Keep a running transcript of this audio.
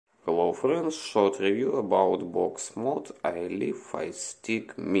Hello friends, short review about box mod Eleaf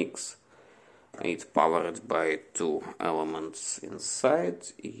iStick mix. It's powered by two elements inside.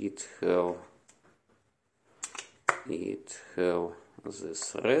 It have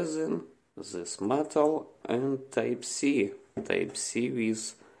this resin, this metal, and Type-C. Type-C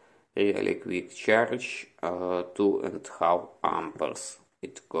with really quick charge, 2.5 amperes.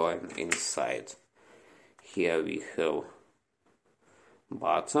 It's going inside. Here we have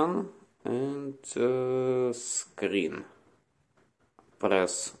button and screen.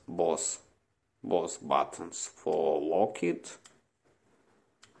 Press both buttons for lock it.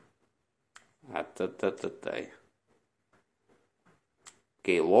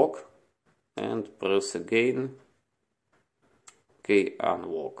 Okay, lock, and press again. Okay,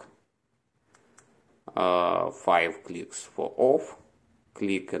 unlock. 5 clicks for off.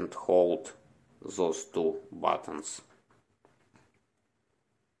 Click and hold those two buttons.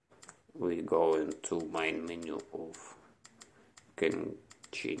 We go into main menu of can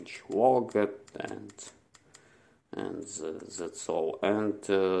change logo and that's all, and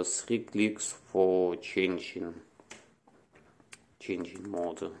 3 clicks for changing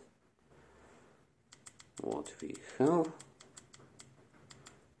mode. What we have,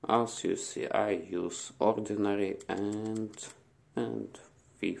 as you see, I use ordinary and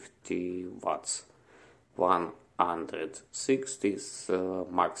 50 watts. 160 is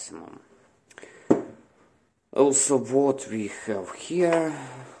maximum. Also, what we have here,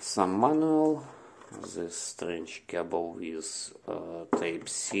 some manual, this strange cable with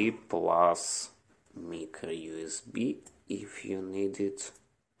Type-C plus micro USB if you need it,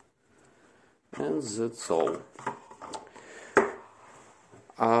 and that's all.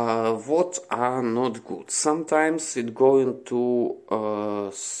 What are not good? Sometimes it going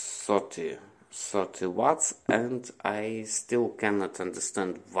to 30 watts, and I still cannot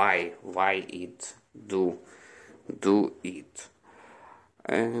understand why it do it.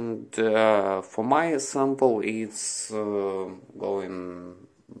 And for my sample, it's going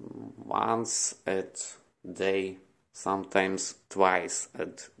once a day, sometimes twice a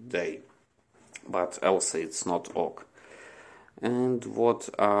day, but also it's not ok. And what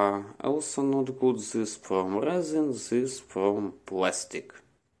are also not good, this from resin, this from plastic,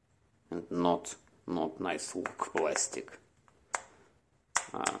 and not nice look plastic.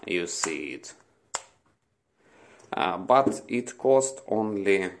 You see it. But it cost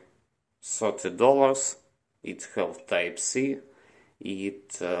only $30. It have Type-C.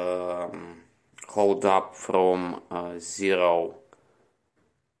 It hold up from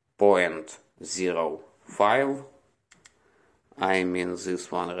 0.05. I mean this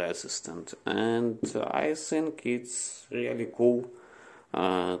one resistant, and I think it's really cool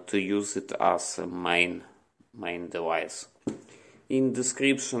to use it as a main device. In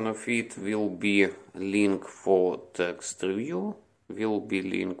description of it will be link for text review, will be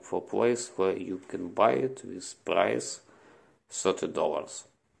link for place where you can buy it with price $30.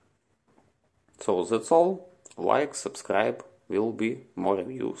 So that's all. Like, subscribe, will be more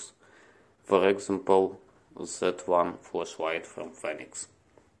reviews. For example, that one flashlight from Phoenix.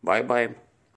 Bye bye.